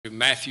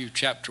Matthew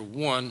chapter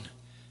 1.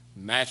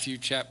 Matthew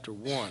chapter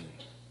 1.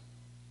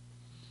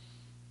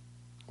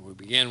 We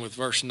begin with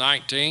verse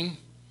 19.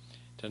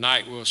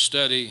 Tonight we'll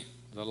study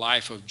the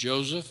life of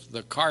Joseph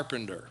the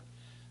carpenter.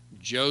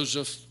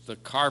 Joseph the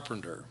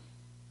carpenter.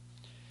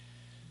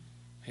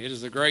 It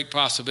is a great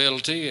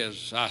possibility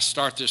as I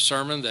start this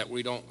sermon that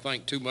we don't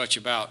think too much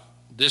about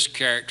this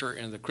character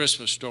in the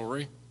Christmas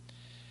story.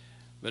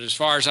 But as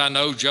far as I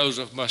know,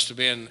 Joseph must have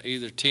been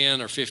either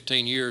 10 or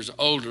 15 years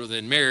older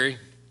than Mary.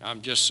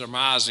 I'm just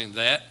surmising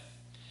that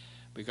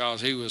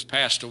because he was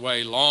passed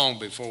away long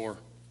before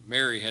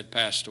Mary had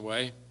passed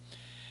away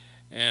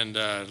and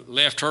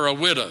left her a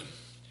widow.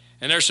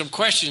 And there's some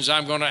questions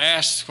I'm going to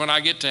ask when I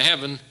get to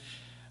heaven.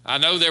 I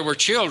know there were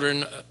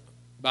children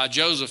by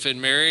Joseph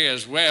and Mary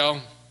as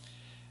well.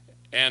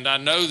 And I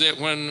know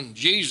that when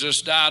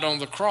Jesus died on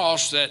the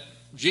cross that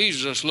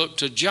Jesus looked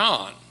to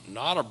John,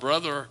 not a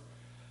brother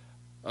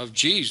of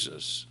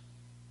Jesus,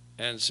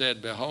 and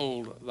said,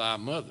 "Behold thy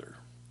mother."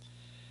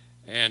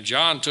 And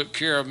John took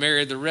care of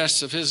Mary the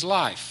rest of his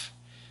life,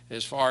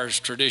 as far as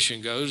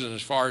tradition goes and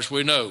as far as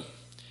we know.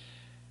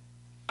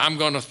 I'm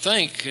going to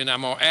think, and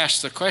I'm going to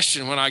ask the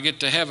question when I get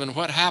to heaven,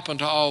 what happened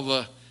to all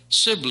the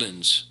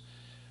siblings?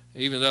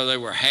 Even though they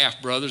were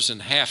half brothers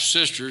and half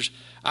sisters,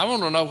 I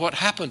want to know what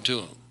happened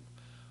to them.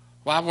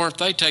 Why weren't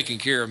they taking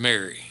care of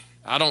Mary?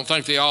 I don't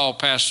think they all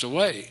passed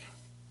away.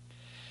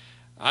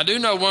 I do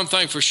know one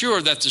thing for sure,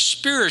 that the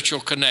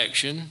spiritual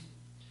connection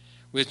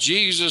with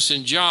Jesus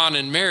and John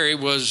and Mary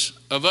was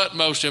of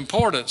utmost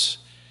importance.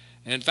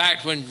 In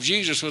fact, when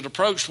Jesus was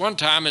approached one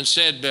time and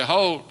said,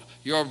 "Behold,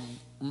 your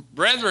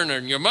brethren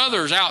and your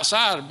mother is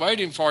outside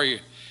waiting for you."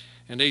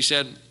 And he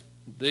said,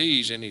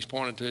 "These," and he's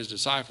pointing to his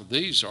disciples,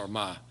 "these are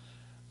my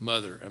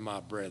mother and my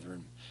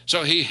brethren."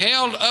 So he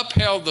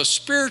upheld the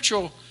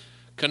spiritual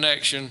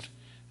connection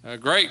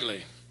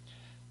greatly.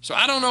 So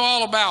I don't know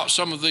all about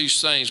some of these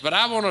things, but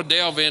I want to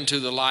delve into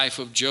the life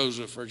of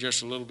Joseph for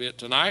just a little bit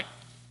tonight.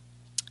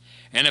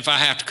 And if I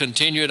have to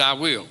continue it, I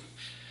will.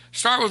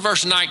 Start with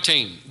verse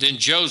 19. Then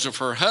Joseph,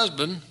 her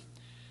husband,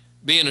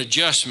 being a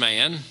just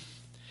man,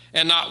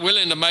 and not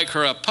willing to make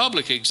her a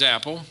public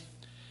example,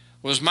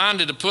 was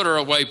minded to put her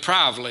away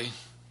privately.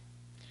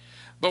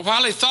 But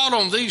while he thought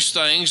on these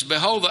things,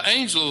 behold, the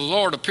angel of the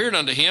Lord appeared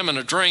unto him in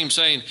a dream,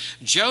 saying,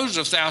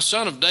 "Joseph, thou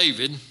son of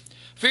David,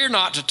 fear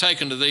not to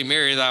take unto thee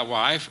Mary thy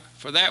wife,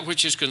 for that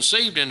which is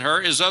conceived in her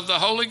is of the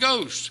Holy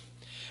Ghost.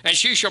 And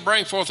she shall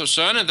bring forth a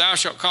son, and thou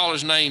shalt call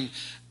his name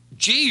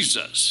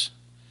Jesus,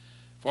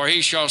 for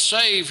he shall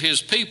save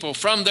his people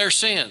from their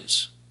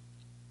sins."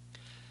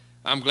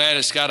 I'm glad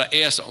it's got an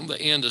S on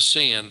the end of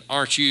sin,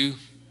 aren't you?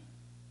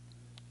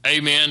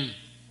 Amen.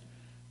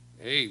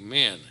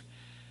 Amen.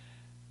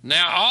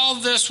 Now all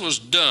this was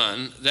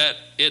done that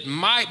it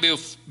might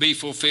be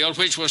fulfilled,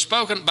 which was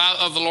spoken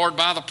of the Lord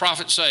by the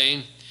prophet,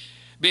 saying,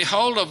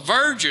 "Behold, a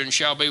virgin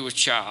shall be with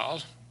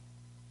child,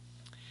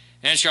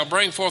 and shall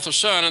bring forth a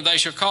son, and they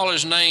shall call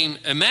his name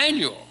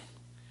Emmanuel,"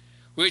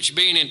 which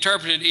being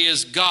interpreted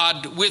is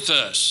God with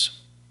us.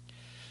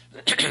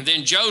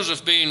 Then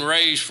Joseph, being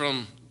raised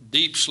from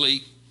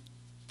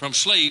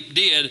sleep,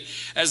 did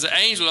as the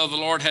angel of the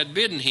Lord had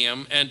bidden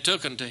him, and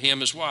took unto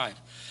him his wife,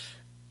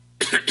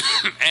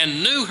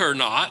 and knew her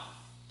not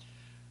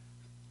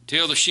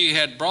till she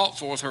had brought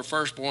forth her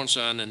firstborn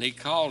son, and he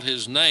called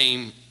his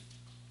name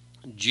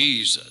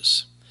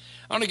Jesus.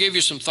 I want to give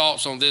you some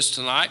thoughts on this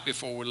tonight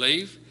before we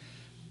leave.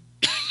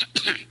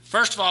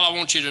 First of all, I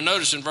want you to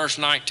notice in verse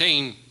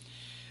 19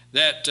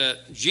 that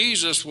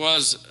Joseph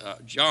was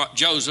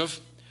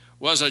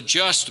a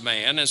just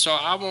man. And so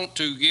I want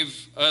to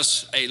give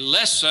us a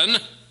lesson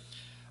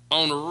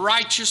on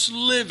righteous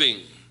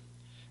living.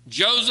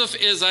 Joseph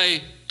is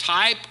a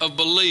type of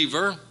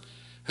believer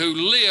who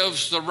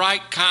lives the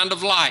right kind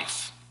of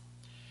life.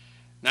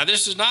 Now,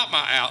 this is not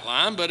my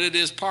outline, but it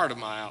is part of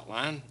my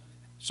outline.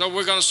 So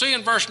we're going to see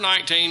in verse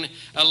 19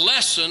 a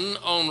lesson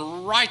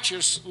on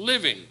righteous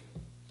living.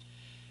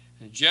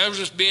 And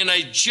Joseph being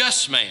a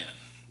just man,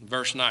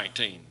 verse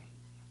 19.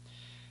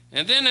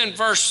 And then in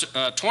verse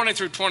 20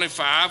 through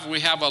 25,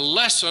 we have a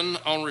lesson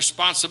on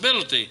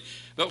responsibility.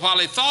 But while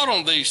he thought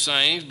on these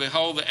things,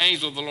 behold, the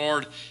angel of the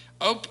Lord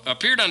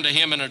appeared unto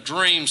him in a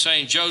dream,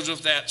 saying,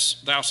 "Joseph,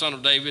 thou son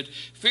of David,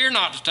 fear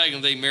not to take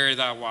unto thee Mary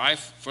thy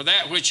wife, for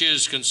that which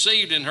is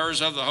conceived in her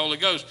is of the Holy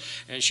Ghost.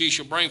 And she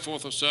shall bring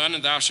forth a son,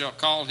 and thou shalt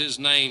call his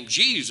name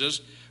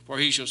Jesus, for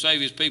he shall save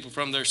his people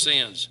from their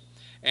sins.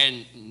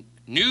 And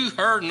knew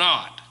her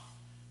not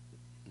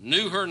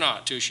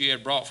till she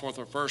had brought forth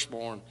her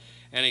firstborn,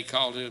 and he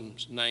called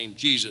his name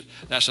Jesus."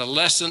 That's a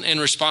lesson in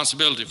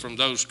responsibility from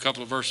those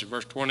couple of verses,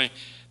 verse 20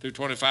 through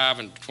 25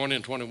 and 20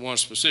 and 21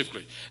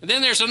 specifically. And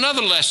then there's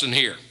another lesson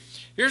here.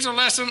 Here's a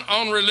lesson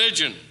on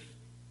religion,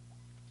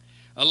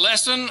 a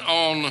lesson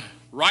on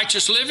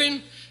righteous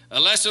living, a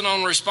lesson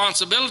on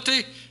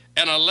responsibility,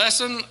 and a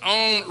lesson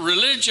on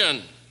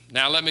religion.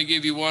 Now let me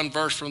give you one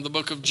verse from the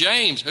book of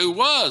James, who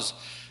was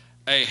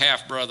a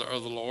half-brother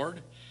of the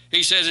Lord.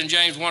 He says in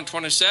James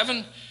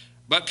 1:27,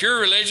 But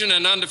pure religion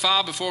and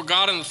undefiled before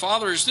God and the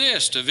Father is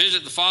this, to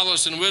visit the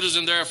fatherless and widows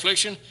in their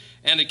affliction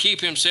and to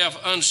keep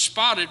himself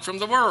unspotted from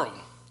the world.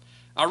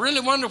 I really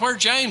wonder where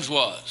James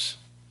was.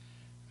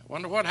 I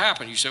wonder what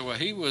happened. You say, well,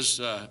 he was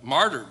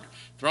martyred,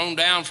 thrown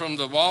down from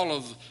the wall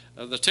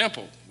of the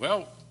temple.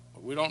 Well,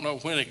 we don't know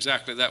when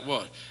exactly that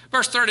was.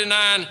 Verse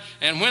 39,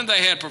 and when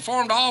they had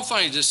performed all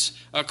things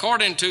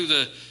according to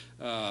the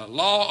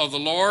law of the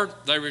Lord,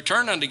 they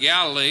returned unto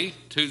Galilee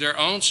to their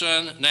own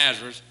son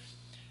Nazareth,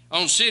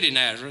 own city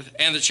Nazareth,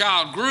 and the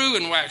child grew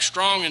and waxed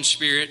strong in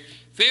spirit,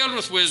 filled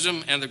with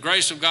wisdom, and the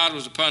grace of God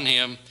was upon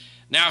him.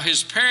 Now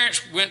his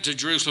parents went to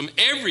Jerusalem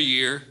every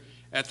year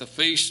at the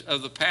feast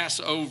of the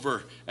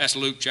Passover. That's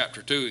Luke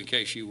chapter 2, in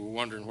case you were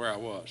wondering where I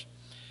was.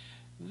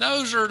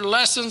 Those are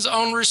lessons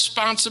on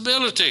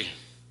responsibility.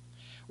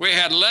 We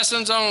had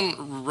lessons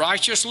on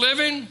righteous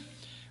living.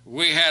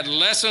 We had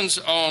lessons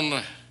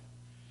on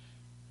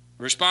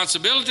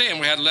responsibility, and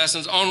we had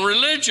lessons on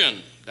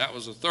religion. That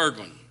was the third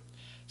one.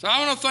 So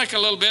I want to think a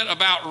little bit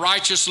about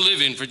righteous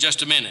living for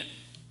just a minute.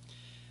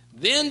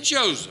 Then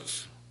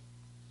Joseph,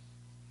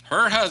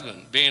 her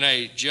husband, being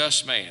a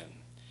just man,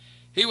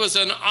 he was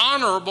an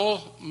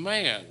honorable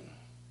man.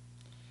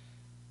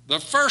 The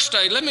first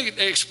day, let me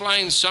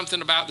explain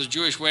something about the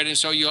Jewish wedding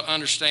so you'll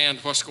understand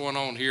what's going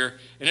on here.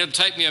 And it'll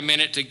take me a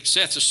minute to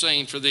set the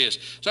scene for this.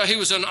 So he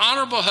was an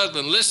honorable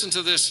husband. Listen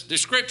to this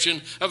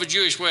description of a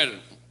Jewish wedding.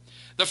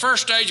 The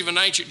first stage of an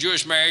ancient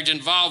Jewish marriage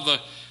involved the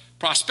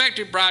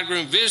prospective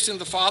bridegroom visiting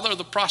the father of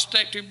the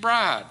prospective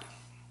bride.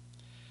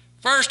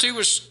 First, he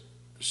would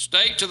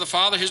state to the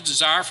father his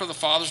desire for the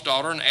father's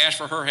daughter and ask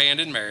for her hand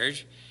in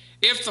marriage.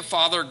 If the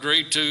father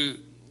agreed to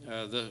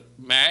the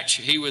match,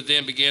 he would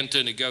then begin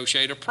to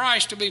negotiate a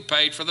price to be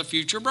paid for the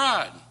future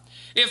bride.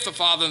 If the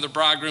father and the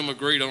bridegroom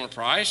agreed on a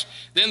price,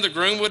 then the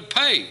groom would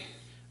pay,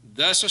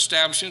 thus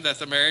establishing that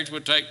the marriage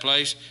would take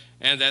place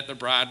and that the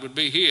bride would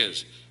be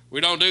his.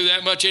 We don't do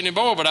that much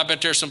anymore, but I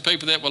bet there's some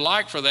people that would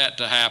like for that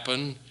to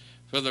happen,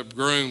 for the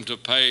groom to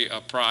pay a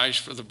price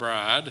for the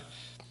bride.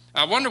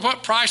 I wonder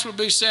what price would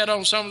be set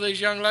on some of these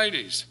young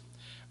ladies.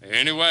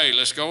 Anyway,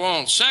 let's go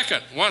on.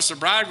 Second, once the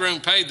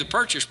bridegroom paid the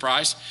purchase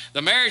price,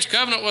 the marriage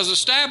covenant was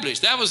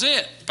established. That was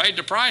it. Paid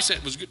the price.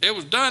 It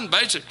was done,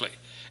 basically.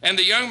 And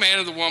the young man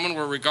and the woman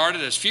were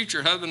regarded as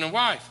future husband and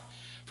wife.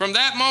 From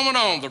that moment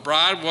on, the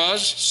bride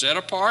was set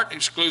apart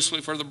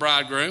exclusively for the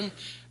bridegroom.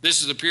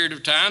 This is the period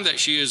of time that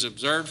she is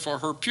observed for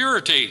her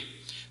purity.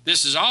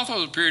 This is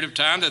also the period of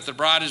time that the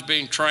bride is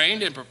being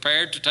trained and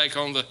prepared to take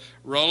on the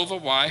role of a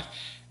wife,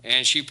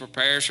 and she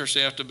prepares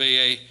herself to be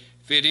a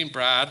fitting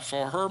bride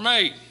for her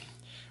mate.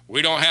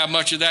 We don't have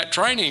much of that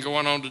training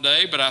going on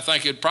today, but I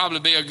think it'd probably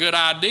be a good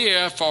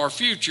idea for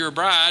future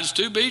brides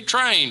to be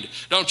trained.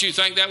 Don't you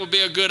think that would be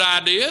a good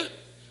idea?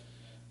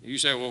 You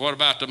say, well, what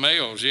about the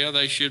males? Yeah,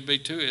 they should be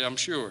too, I'm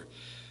sure.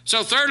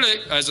 So thirdly,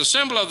 as a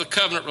symbol of the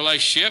covenant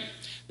relationship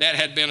that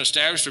had been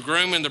established, the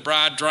groom and the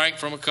bride drank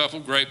from a cup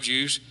of grape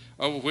juice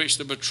over which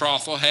the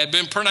betrothal had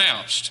been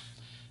pronounced.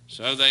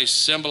 So they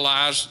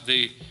symbolized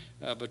the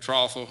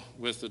betrothal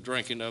with the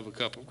drinking of a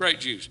cup of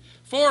grape juice.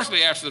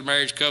 Fourthly, after the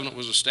marriage covenant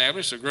was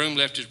established, the groom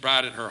left his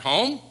bride at her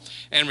home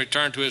and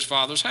returned to his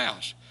father's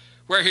house,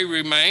 where he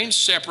remained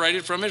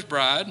separated from his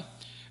bride.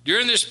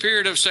 During this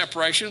period of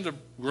separation, the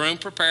groom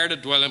prepared a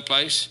dwelling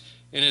place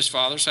in his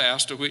father's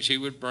house to which he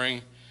would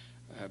bring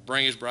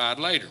his bride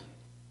later.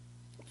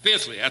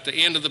 Fifthly, at the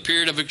end of the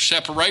period of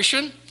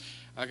separation,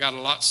 I got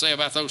a lot to say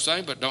about those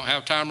things, but don't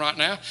have time right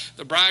now.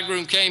 The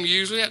bridegroom came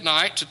usually at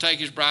night to take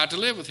his bride to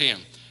live with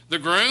him. The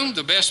groom,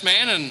 the best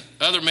man, and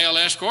other male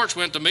escorts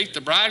went to meet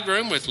the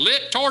bridegroom with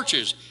lit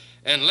torches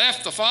and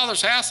left the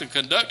father's house and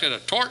conducted a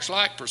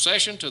torchlight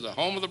procession to the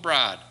home of the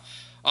bride.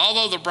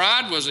 Although the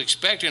bride was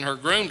expecting her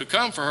groom to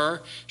come for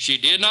her, she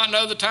did not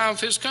know the time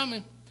of his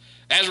coming.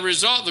 As a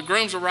result, the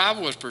groom's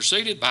arrival was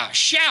preceded by a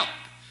shout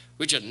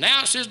which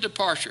announced his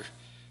departure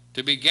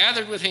to be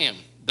gathered with him.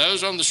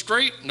 Those on the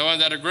street, knowing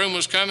that a groom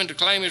was coming to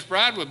claim his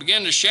bride, would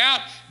begin to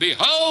shout,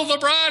 "Behold, the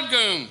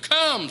bridegroom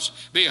comes!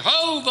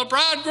 Behold, the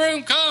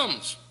bridegroom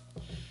comes!"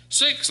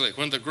 Sixthly,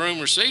 when the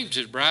groom received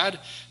his bride,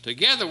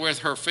 together with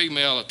her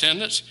female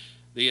attendants,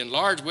 the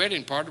enlarged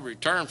wedding party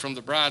returned from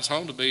the bride's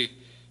home to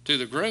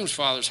the groom's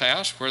father's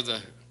house, where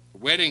the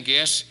wedding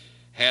guests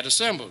had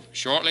assembled.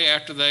 Shortly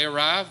after they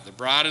arrived, the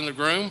bride and the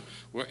groom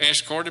were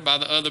escorted by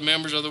the other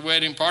members of the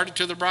wedding party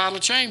to the bridal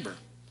chamber.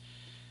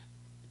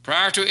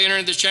 Prior to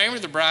entering the chamber,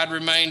 the bride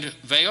remained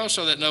veiled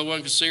so that no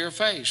one could see her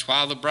face.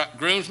 While the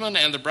groomsmen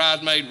and the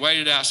bridesmaid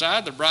waited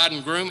outside, the bride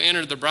and groom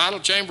entered the bridal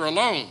chamber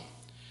alone.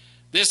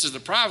 This is the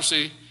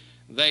privacy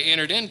they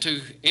entered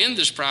into. In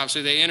this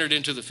privacy, they entered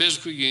into the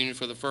physical union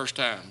for the first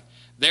time,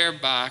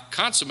 thereby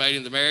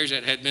consummating the marriage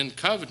that had been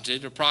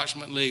covenanted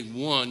approximately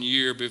 1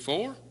 year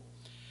before.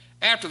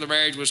 After the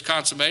marriage was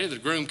consummated, the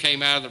groom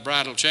came out of the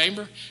bridal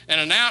chamber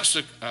and announced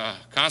the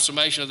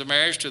consummation of the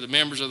marriage to the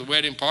members of the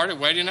wedding party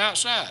waiting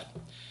outside.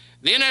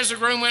 Then as the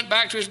groom went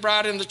back to his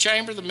bride in the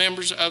chamber, the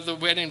members of the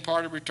wedding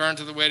party returned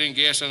to the wedding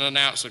guests and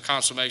announced the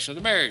consummation of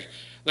the marriage.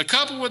 The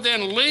couple would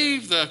then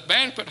leave the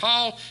banquet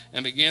hall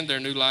and begin their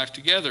new life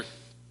together.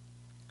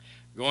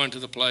 going to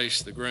the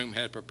place the groom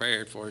had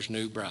prepared for his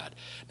new bride.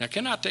 Now,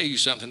 can I tell you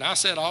something? I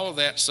said all of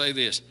that to say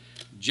this.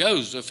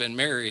 Joseph and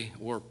Mary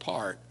were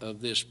part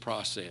of this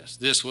process.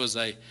 This was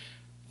a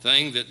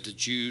thing that the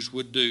Jews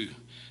would do.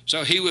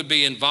 So he would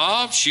be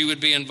involved, she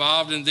would be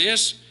involved in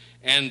this,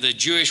 and the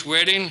Jewish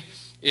wedding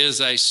is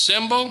a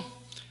symbol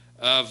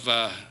of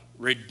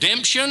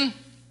redemption,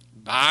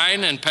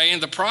 buying and paying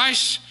the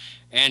price.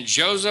 And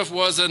Joseph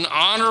was an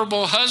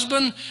honorable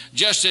husband,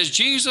 just as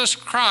Jesus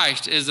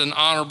Christ is an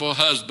honorable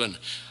husband.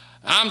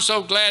 I'm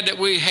so glad that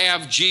we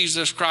have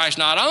Jesus Christ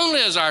not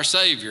only as our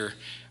Savior,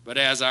 but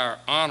as our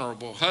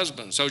honorable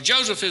husband. So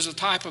Joseph is a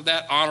type of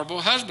that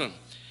honorable husband.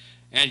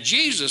 And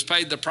Jesus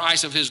paid the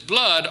price of his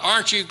blood.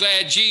 Aren't you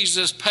glad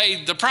Jesus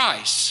paid the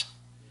price?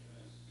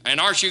 And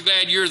aren't you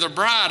glad you're the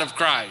bride of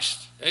Christ?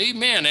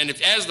 Amen. And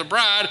if, as the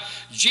bride,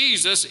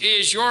 Jesus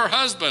is your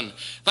husband.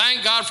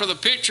 Thank God for the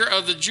picture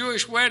of the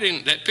Jewish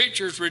wedding that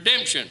pictures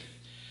redemption.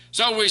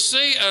 So we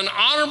see an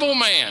honorable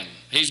man.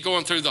 He's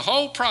going through the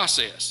whole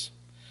process.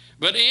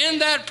 But in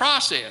that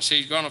process,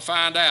 he's going to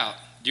find out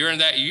during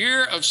that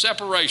year of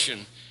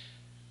separation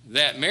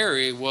that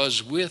Mary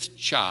was with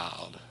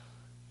child.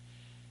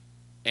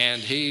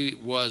 And he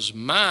was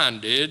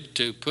minded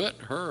to put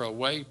her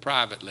away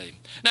privately.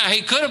 Now,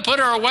 he could have put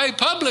her away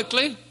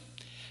publicly.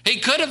 He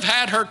could have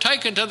had her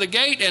taken to the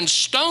gate and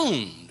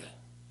stoned,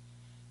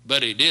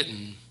 but he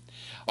didn't.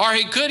 Or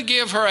he could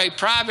give her a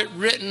private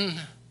written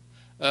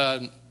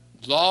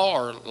law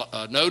or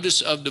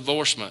notice of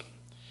divorcement.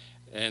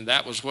 And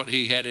that was what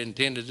he had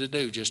intended to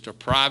do, just to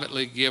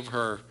privately give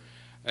her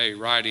a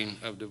writing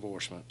of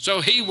divorcement.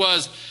 So he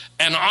was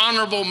an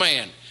honorable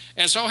man.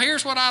 And so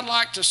here's what I'd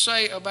like to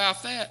say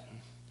about that.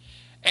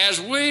 As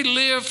we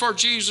live for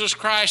Jesus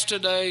Christ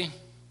today,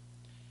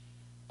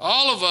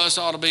 all of us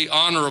ought to be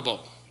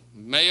honorable,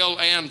 male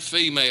and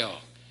female.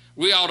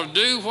 We ought to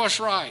do what's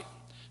right.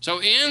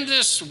 So in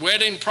this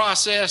wedding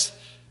process,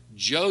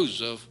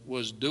 Joseph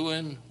was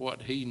doing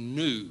what he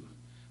knew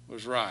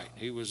was right.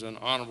 He was an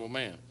honorable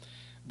man.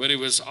 But he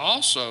was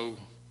also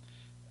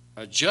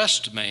a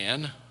just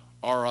man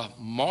or a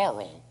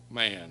moral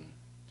man.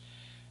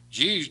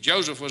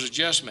 Joseph was a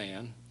just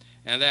man,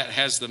 and that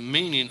has the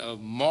meaning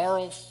of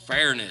moral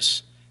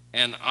fairness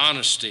and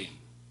honesty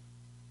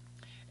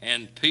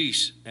and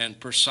peace and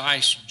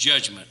precise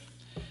judgment.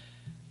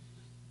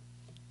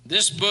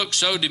 This book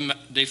so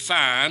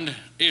defined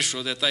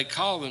Israel that they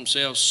call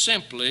themselves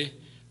simply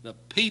the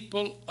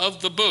people of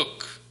the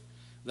book.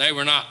 They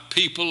were not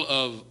people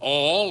of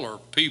oil or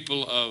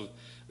people of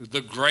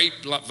the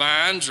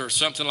grapevines or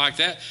something like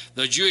that.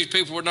 The Jewish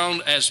people were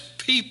known as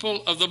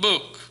people of the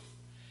book.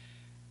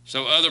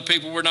 So other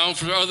people were known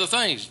for other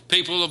things.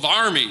 People of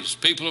armies,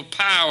 people of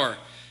power,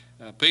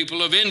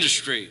 people of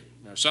industry,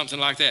 or something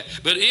like that.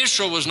 But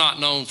Israel was not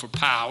known for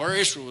power.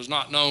 Israel was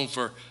not known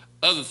for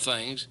other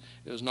things.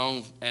 It was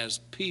known as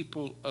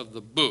people of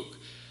the book.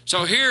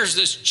 So here's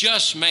this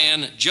just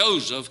man,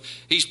 Joseph.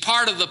 He's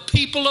part of the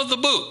people of the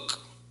book.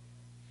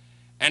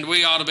 And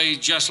we ought to be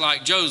just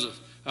like Joseph,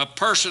 a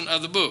person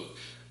of the book.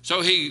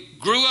 So he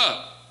grew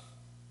up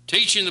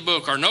teaching the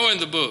book or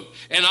knowing the book.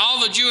 And all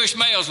the Jewish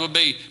males would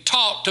be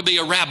taught to be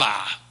a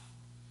rabbi.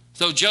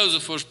 So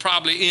Joseph was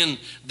probably in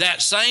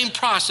that same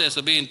process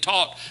of being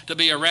taught to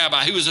be a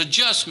rabbi. He was a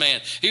just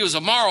man. He was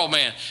a moral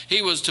man.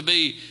 He was to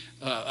be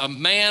a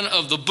man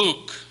of the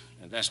book.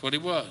 And that's what he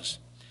was.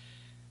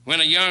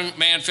 When a young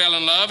man fell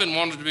in love and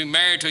wanted to be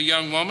married to a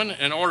young woman,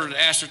 in order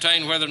to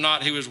ascertain whether or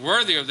not he was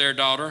worthy of their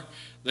daughter,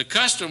 the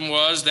custom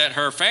was that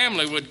her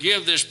family would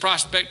give this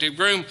prospective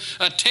groom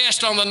a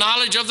test on the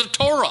knowledge of the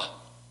Torah.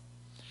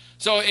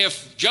 So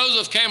if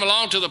Joseph came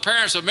along to the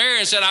parents of Mary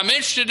and said, I'm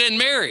interested in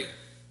Mary,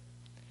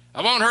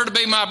 I want her to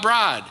be my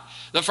bride,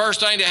 the first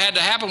thing that had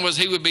to happen was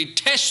he would be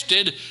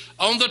tested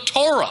on the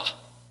Torah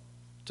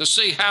to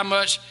see how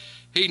much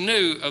he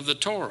knew of the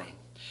Torah.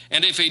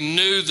 And if he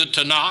knew the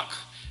Tanakh,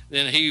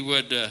 then he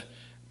would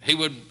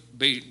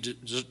be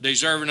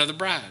deserving of the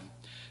bride.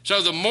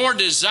 So the more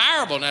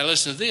desirable, now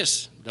listen to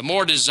this, the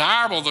more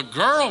desirable the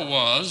girl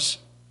was,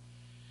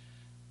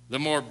 the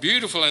more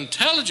beautiful and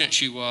intelligent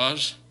she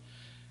was,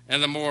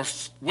 and the more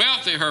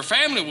wealthy her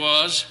family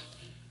was,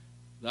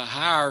 the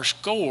higher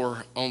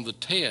score on the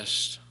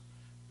test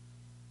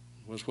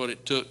was what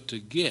it took to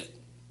get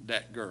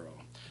that girl.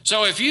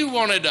 So if you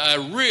wanted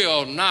a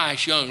real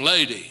nice young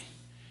lady,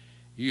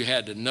 you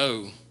had to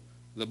know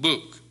the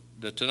book,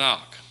 the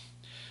Tanakh.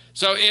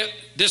 So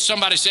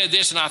somebody said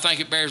this, and I think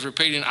it bears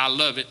repeating. I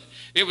love it.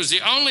 It was the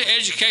only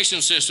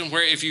education system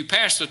where if you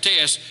passed the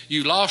test,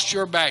 you lost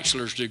your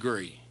bachelor's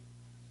degree.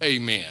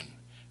 Amen.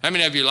 How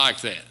many of you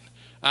like that?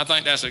 I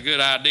think that's a good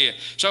idea.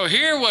 So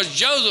here was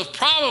Joseph,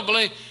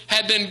 probably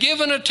had been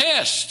given a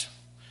test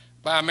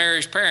by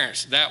Mary's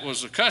parents. That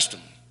was the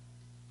custom.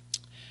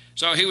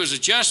 So he was a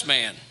just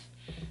man.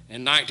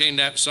 In 19,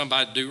 that was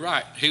somebody to do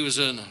right. He was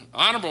an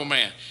honorable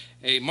man,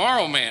 a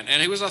moral man,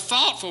 and he was a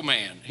thoughtful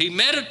man. He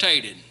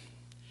meditated.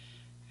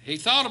 He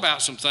thought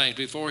about some things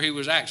before he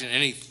was acting,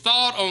 and he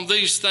thought on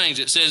these things,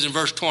 it says in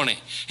verse 20.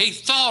 He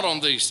thought on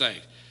these things.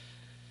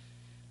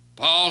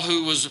 Paul,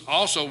 who was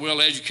also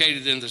well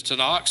educated in the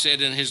Tanakh,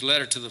 said in his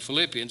letter to the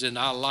Philippians, and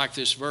I like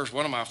this verse,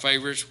 one of my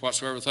favorites,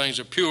 whatsoever things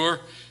are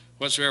pure,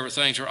 whatsoever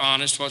things are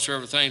honest,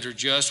 whatsoever things are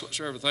just,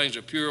 whatsoever things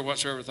are pure,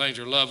 whatsoever things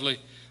are lovely,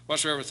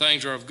 whatsoever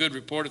things are of good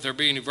report, if there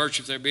be any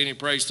virtue, if there be any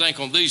praise, think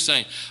on these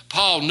things.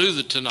 Paul knew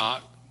the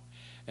Tanakh,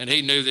 and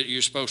he knew that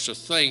you're supposed to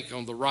think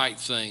on the right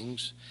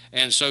things.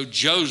 And so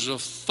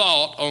Joseph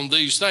thought on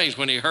these things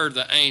when he heard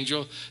the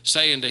angel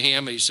saying to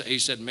him, he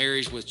said,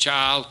 Mary's with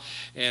child,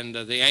 and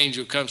the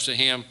angel comes to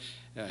him.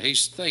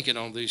 He's thinking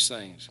on these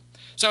things.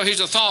 So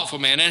he's a thoughtful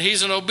man, and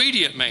he's an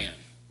obedient man.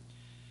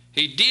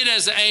 He did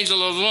as the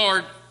angel of the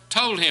Lord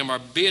told him or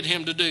bid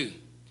him to do.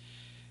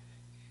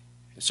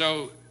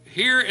 So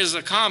here is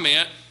a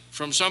comment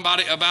from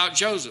somebody about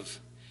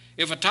Joseph.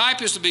 If a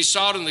type is to be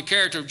sought in the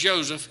character of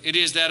Joseph, it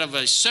is that of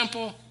a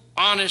simple,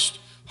 honest,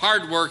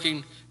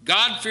 hardworking,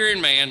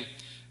 God-fearing man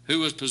who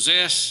was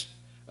possessed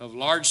of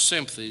large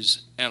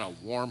sympathies and a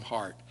warm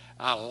heart.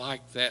 I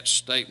like that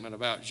statement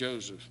about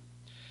Joseph.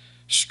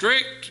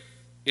 Strict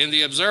in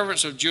the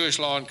observance of Jewish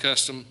law and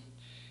custom,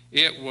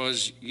 he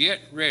was yet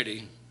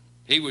ready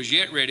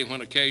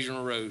when occasion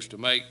arose to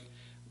make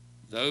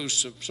those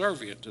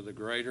subservient to the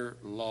greater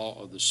law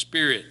of the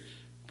Spirit.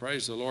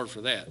 Praise the Lord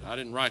for that. I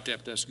didn't write that,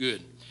 but that's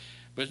good.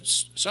 But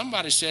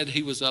somebody said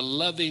he was a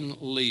loving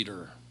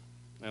leader,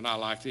 and I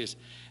like this.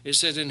 It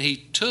says, and he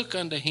took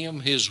unto him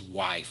his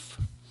wife.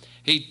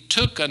 He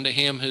took unto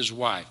him his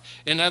wife.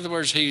 In other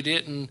words, he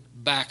didn't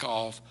back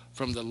off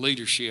from the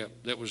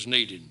leadership that was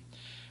needed.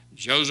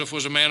 Joseph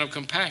was a man of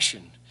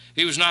compassion.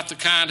 He was not the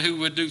kind who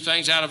would do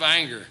things out of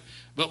anger,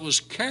 but was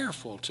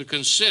careful to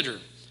consider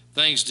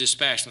things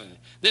dispassionately.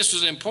 This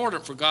was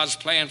important for God's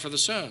plan for the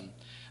son.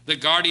 The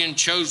guardian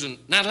chosen.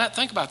 Now,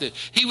 think about this.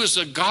 He was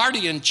the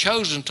guardian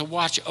chosen to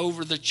watch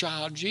over the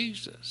child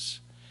Jesus.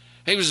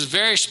 He was a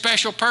very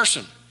special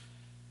person,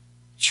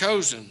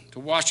 chosen to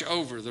watch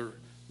over the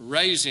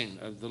raising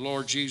of the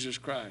Lord Jesus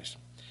Christ.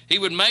 He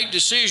would make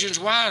decisions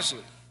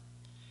wisely.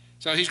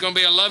 So he's going to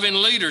be a loving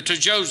leader to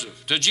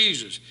Joseph, to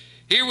Jesus.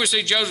 Here we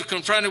see Joseph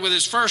confronted with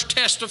his first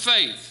test of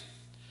faith.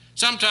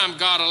 Sometimes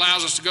God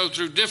allows us to go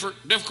through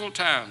difficult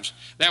times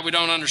that we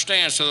don't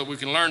understand so that we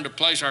can learn to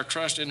place our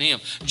trust in him.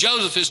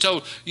 Joseph is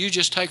told, you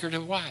just take her to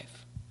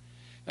wife.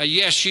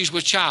 Yes, she's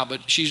with child,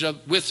 but she's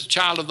with the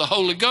child of the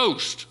Holy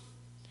Ghost.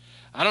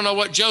 I don't know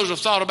what Joseph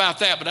thought about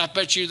that, but I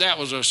bet you that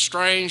was a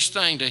strange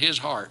thing to his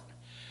heart.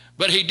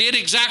 But he did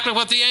exactly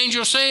what the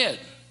angel said.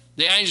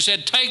 The angel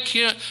said,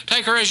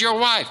 take her as your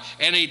wife,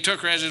 and he took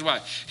her as his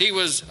wife. He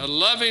was a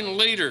loving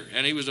leader,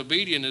 and he was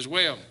obedient as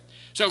well.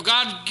 So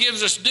God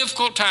gives us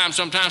difficult times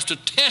sometimes to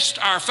test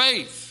our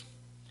faith.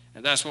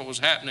 And that's what was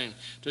happening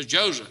to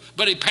Joseph.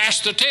 But he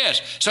passed the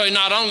test. So he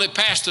not only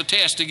passed the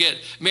test to get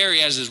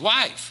Mary as his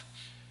wife,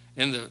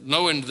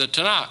 knowing the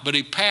Tanakh, but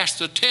he passed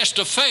the test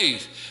of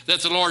faith that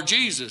the Lord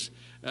Jesus,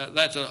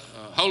 that the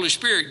Holy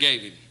Spirit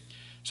gave him.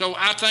 So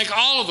I think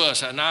all of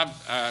us, and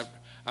I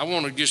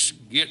want to just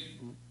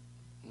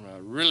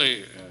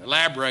really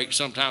elaborate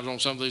sometimes on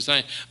some of these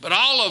things, but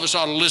all of us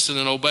ought to listen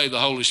and obey the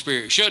Holy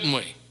Spirit, shouldn't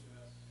we?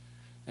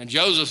 And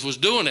Joseph was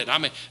doing it. I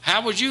mean,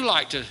 how would you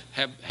like to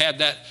have had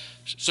that?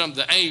 Some of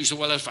the angels said,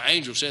 well, if an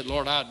angel said,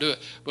 Lord, I'll do it.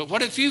 But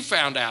what if you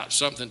found out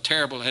something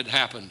terrible had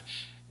happened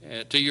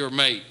to your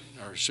mate,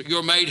 or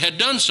your mate had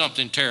done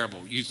something terrible,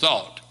 you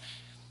thought?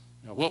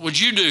 Now, what would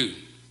you do?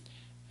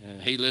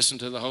 And he listened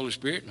to the Holy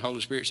Spirit, and the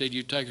Holy Spirit said,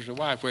 you take her to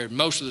wife, where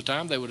most of the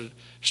time they would have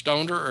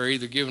stoned her or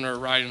either given her a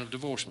writing of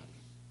divorcement.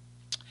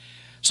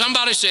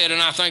 Somebody said,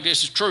 and I think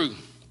this is true,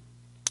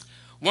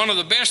 one of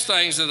the best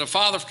things that a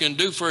father can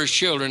do for his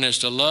children is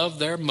to love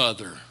their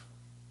mother.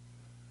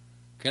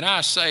 Can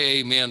I say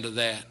amen to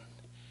that?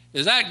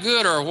 Is that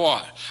good or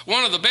what?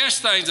 One of the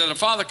best things that a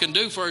father can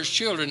do for his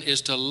children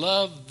is to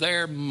love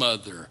their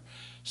mother.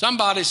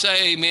 Somebody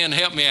say amen,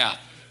 help me out.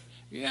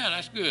 Yeah,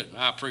 that's good.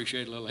 I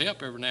appreciate a little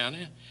help every now and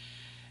then.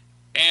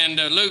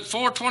 And Luke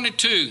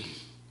 4:22,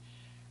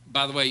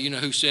 by the way, you know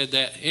who said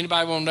that?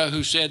 Anybody want to know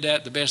who said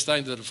that? The best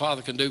thing that a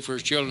father can do for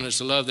his children is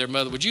to love their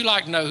mother. Would you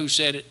like to know who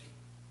said it?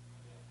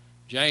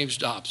 James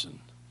Dobson.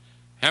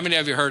 How many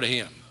of you heard of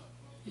him?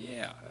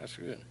 Yeah, that's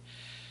good.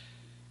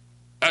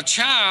 A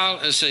child,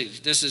 let's see,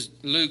 this is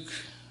Luke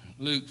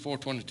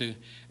 4:22.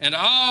 And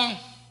all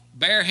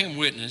bare him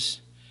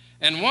witness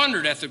and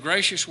wondered at the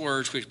gracious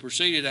words which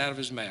proceeded out of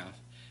his mouth.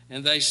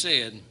 And they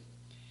said,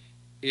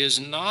 is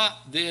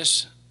not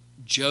this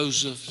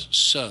Joseph's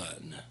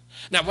son?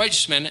 Now, wait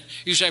just a minute.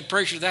 You say,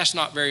 preacher, that's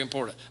not very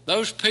important.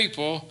 Those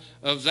people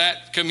of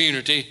that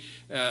community,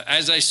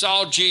 as they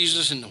saw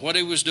Jesus and what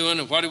he was doing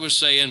and what he was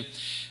saying,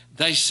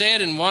 they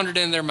said and wondered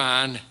in their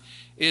mind,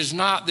 is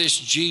not this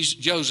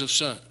Joseph's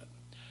son?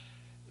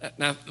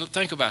 Now,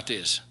 think about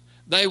this.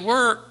 They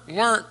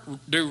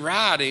weren't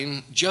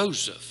deriding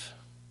Joseph.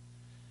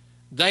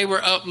 They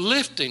were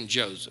uplifting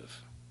Joseph.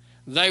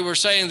 They were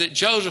saying that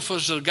Joseph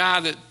was the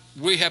guy that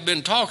we have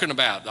been talking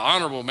about, the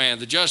honorable man,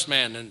 the just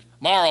man, and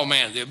moral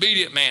man, the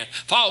obedient man,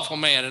 thoughtful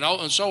man,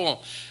 and so on.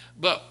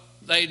 But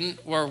they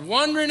were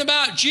wondering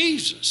about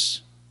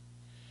Jesus.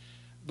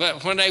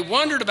 But when they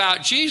wondered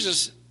about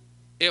Jesus,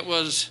 it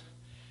was,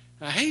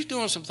 he's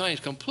doing some things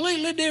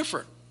completely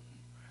different.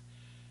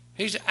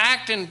 He's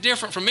acting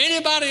different from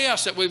anybody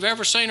else that we've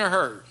ever seen or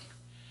heard.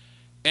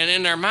 And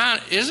in their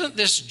mind, isn't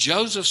this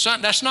Joseph's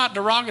son? That's not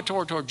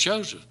derogatory toward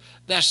Joseph.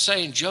 That's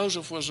saying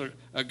Joseph was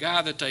a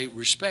guy that they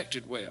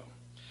respected well.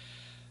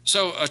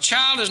 So a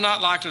child is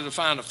not likely to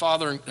find a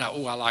father. I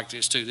like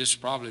this too. This is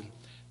probably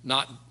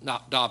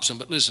not Dobson,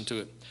 but listen to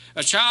it.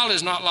 A child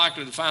is not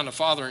likely to find a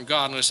father in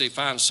God unless he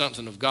finds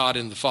something of God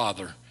in the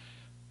father.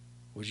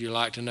 Would you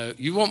like to know?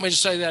 You want me to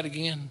say that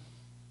again?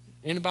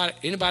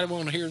 Anybody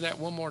want to hear that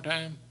one more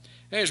time?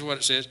 Here's what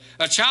it says.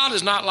 A child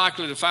is not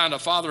likely to find a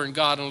father in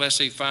God unless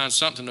he finds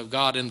something of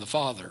God in the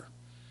father.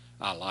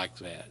 I like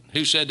that.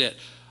 Who said that?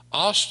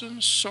 Austin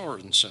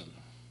Sorensen,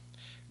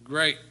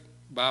 great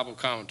Bible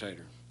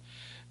commentator.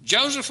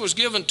 Joseph was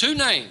given two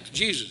names.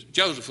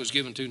 Joseph was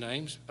given two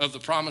names of the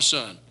promised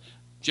son.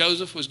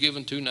 Joseph was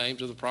given two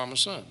names of the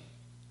promised son.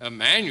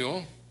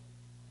 Emmanuel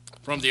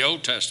from the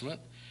Old Testament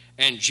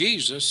and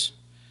Jesus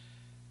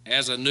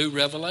as a new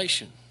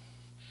revelation.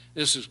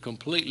 This is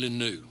completely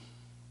new.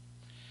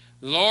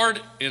 The Lord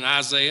in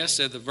Isaiah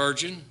said the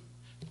virgin,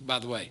 by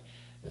the way,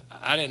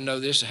 I didn't know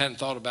this, I hadn't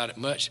thought about it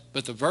much,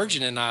 but the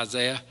virgin in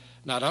Isaiah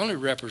not only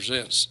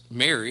represents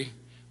Mary,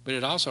 but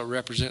it also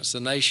represents the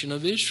nation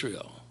of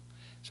Israel.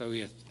 So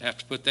we have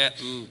to put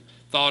that little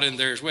thought in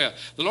there as well.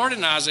 The Lord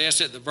in Isaiah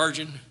said the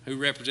virgin who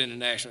represented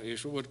national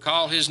Israel would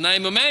call his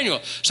name Emmanuel.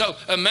 So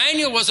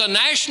Emmanuel was a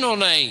national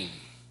name.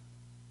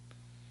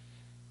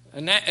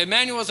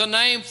 Emmanuel was a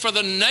name for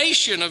the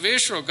nation of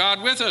Israel,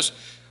 God with us.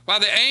 While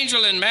the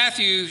angel in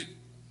Matthew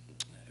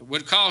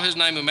would call his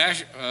name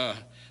Emmanuel,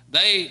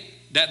 they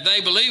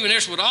believe in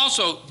Israel would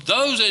also,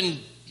 those in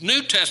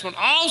New Testament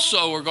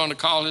also are going to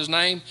call his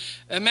name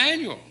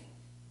Emmanuel.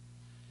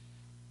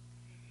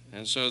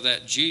 And so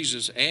that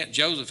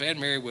Joseph and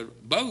Mary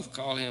would both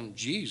call him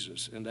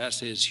Jesus, and that's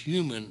his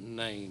human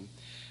name.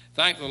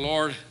 Thank the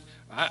Lord.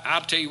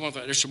 I'll tell you one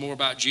thing. There's some more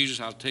about Jesus.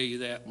 I'll tell you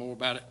that, more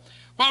about it.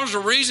 What was the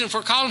reason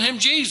for calling him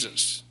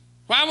Jesus?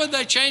 Why would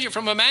they change it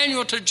from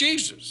Emmanuel to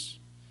Jesus?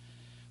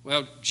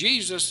 Well,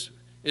 Jesus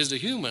is the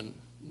human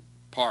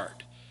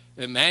part.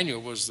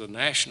 Emmanuel was the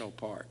national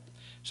part.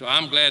 So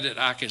I'm glad that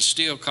I can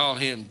still call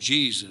him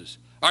Jesus.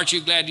 Aren't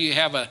you glad you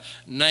have a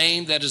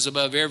name that is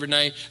above every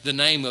name, the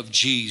name of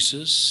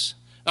Jesus?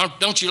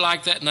 Don't you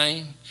like that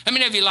name? How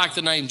many of you like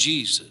the name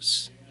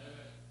Jesus?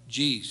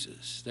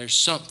 Jesus. There's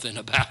something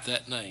about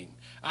that name.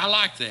 I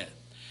like that.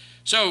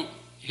 So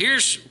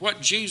here's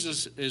what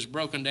Jesus is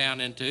broken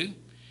down into,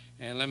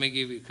 and let me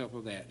give you a couple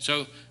of that.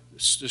 So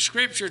the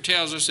Scripture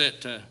tells us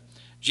that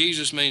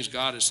Jesus means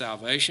God is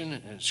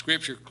salvation, and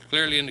Scripture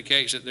clearly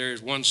indicates that there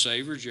is one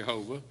Savior,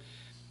 Jehovah,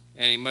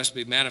 and he must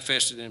be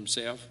manifested in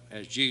himself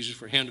as Jesus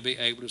for him to be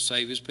able to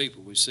save his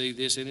people. We see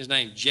this in his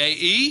name.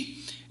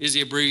 J-E is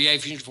the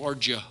abbreviation for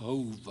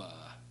Jehovah.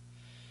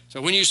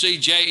 So when you see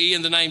J-E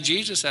in the name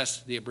Jesus,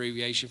 that's the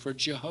abbreviation for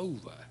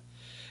Jehovah.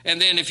 And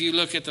then if you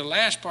look at the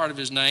last part of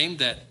his name,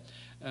 that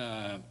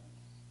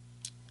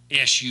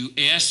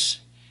S-U-S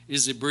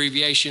is the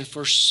abbreviation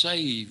for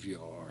Savior.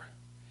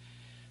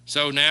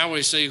 So now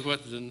we see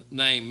what the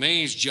name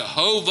means.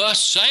 Jehovah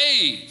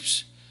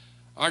saves.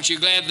 Aren't you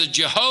glad the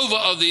Jehovah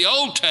of the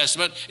Old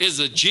Testament is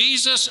the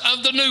Jesus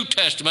of the New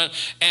Testament,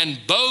 and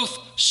both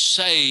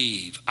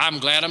save? I'm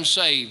glad I'm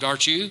saved,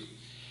 aren't you?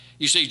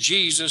 You see,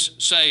 Jesus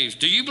saves.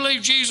 Do you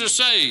believe Jesus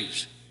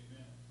saves?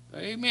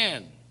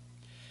 Amen.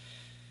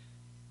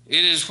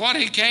 It is what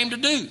he came to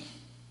do,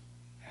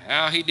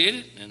 how he did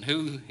it, and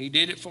who he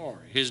did it for.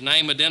 His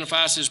name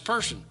identifies his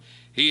person.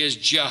 He is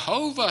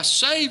Jehovah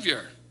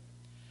Savior.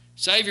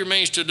 Savior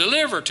means to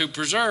deliver, to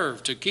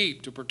preserve, to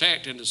keep, to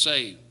protect, and to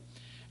save.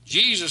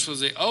 Jesus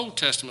was the Old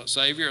Testament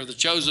Savior of the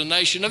chosen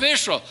nation of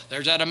Israel.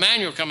 There's that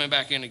Emmanuel coming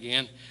back in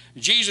again.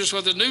 Jesus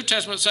was the New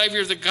Testament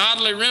Savior of the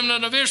godly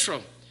remnant of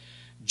Israel.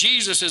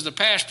 Jesus is the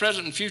past,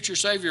 present, and future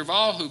Savior of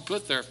all who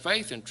put their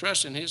faith and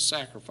trust in his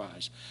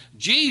sacrifice.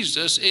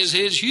 Jesus is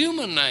his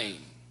human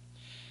name.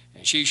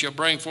 And she shall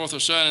bring forth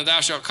a son, and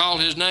thou shalt call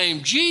his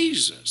name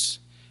Jesus,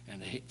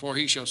 for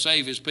he shall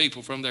save his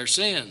people from their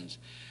sins.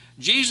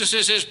 Jesus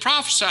is his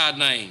prophesied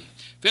name.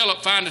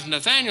 Philip findeth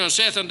Nathanael and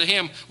saith unto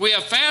him, We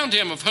have found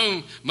him of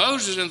whom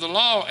Moses and the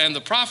law and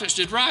the prophets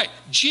did write,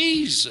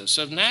 Jesus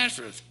of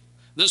Nazareth,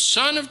 the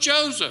son of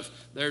Joseph.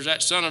 There's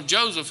that son of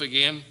Joseph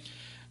again.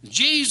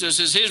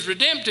 Jesus is his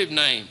redemptive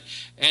name.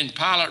 And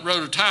Pilate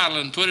wrote a title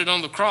and put it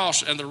on the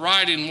cross, and the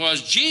writing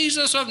was,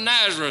 Jesus of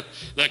Nazareth,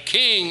 the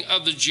King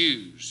of the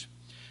Jews.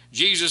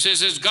 Jesus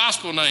is his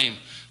gospel name.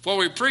 For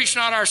we preach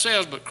not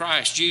ourselves, but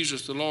Christ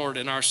Jesus the Lord,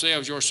 and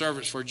ourselves your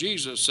servants for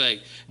Jesus'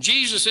 sake.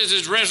 Jesus is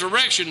his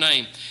resurrection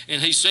name,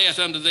 and he saith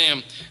unto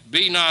them,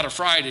 Be not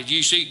affrighted.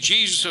 Ye seek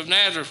Jesus of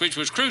Nazareth, which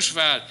was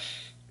crucified.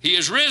 He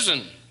is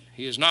risen.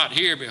 He is not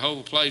here. Behold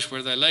the place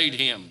where they laid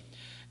him.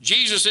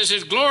 Jesus is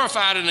his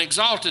glorified and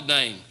exalted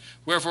name.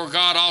 Wherefore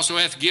God also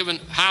hath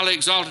highly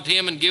exalted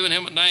him, and given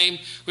him a name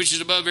which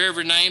is above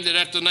every name, that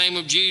at the name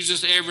of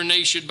Jesus every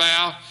knee should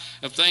bow,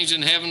 of things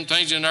in heaven,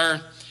 things in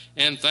earth,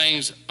 and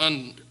things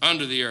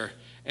under the earth,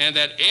 and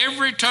that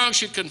every tongue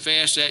should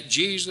confess that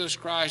Jesus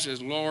Christ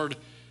is Lord,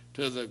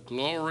 to the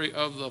glory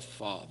of the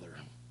Father.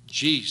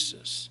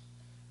 Jesus,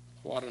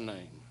 what a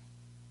name.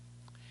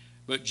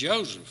 But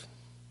Joseph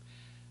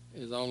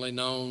is only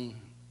known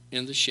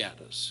in the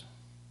shadows.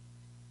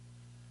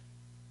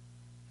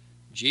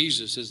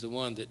 Jesus is the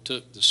one that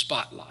took the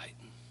spotlight,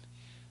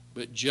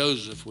 but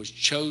Joseph was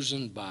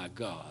chosen by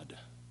God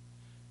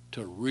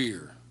to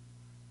rear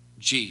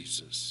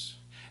Jesus.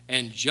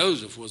 And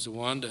Joseph was the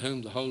one to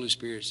whom the Holy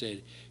Spirit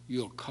said,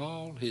 "You'll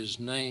call his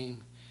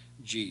name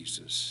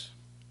Jesus."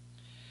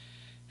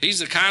 He's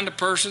the kind of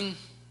person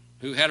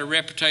who had a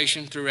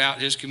reputation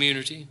throughout his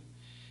community.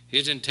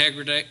 His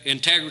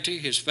integrity,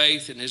 his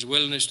faith, and his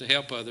willingness to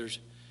help others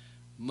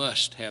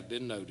must have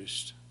been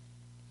noticed.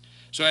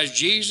 So as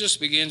Jesus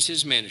begins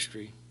his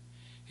ministry,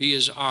 he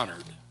is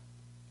honored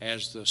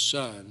as the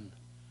son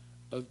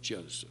of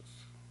Joseph.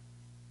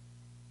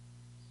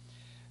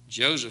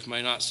 Joseph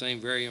may not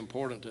seem very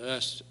important to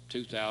us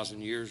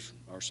 2,000 years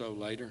or so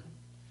later,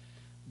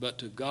 but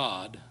to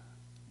God,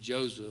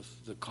 Joseph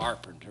the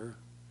carpenter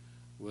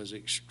was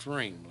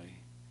extremely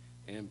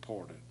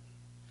important,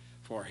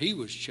 for he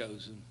was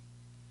chosen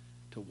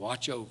to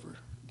watch over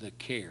the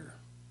care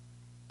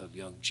of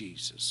young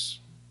Jesus.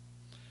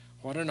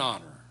 What an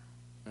honor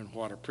and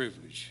what a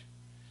privilege.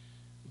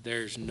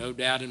 There's no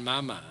doubt in my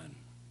mind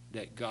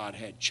that God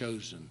had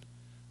chosen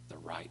the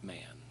right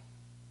man.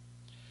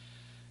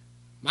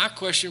 My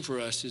question for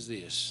us is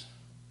this: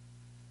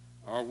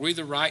 are we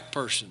the right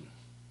person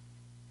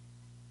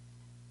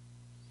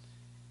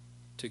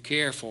to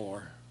care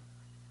for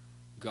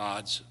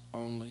God's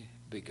only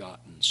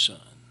begotten Son?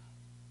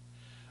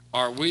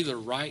 Are we the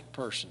right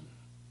person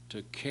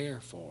to care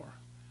for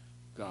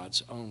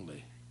God's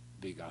only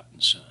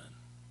begotten Son?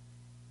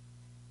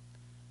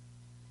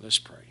 Let's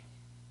pray.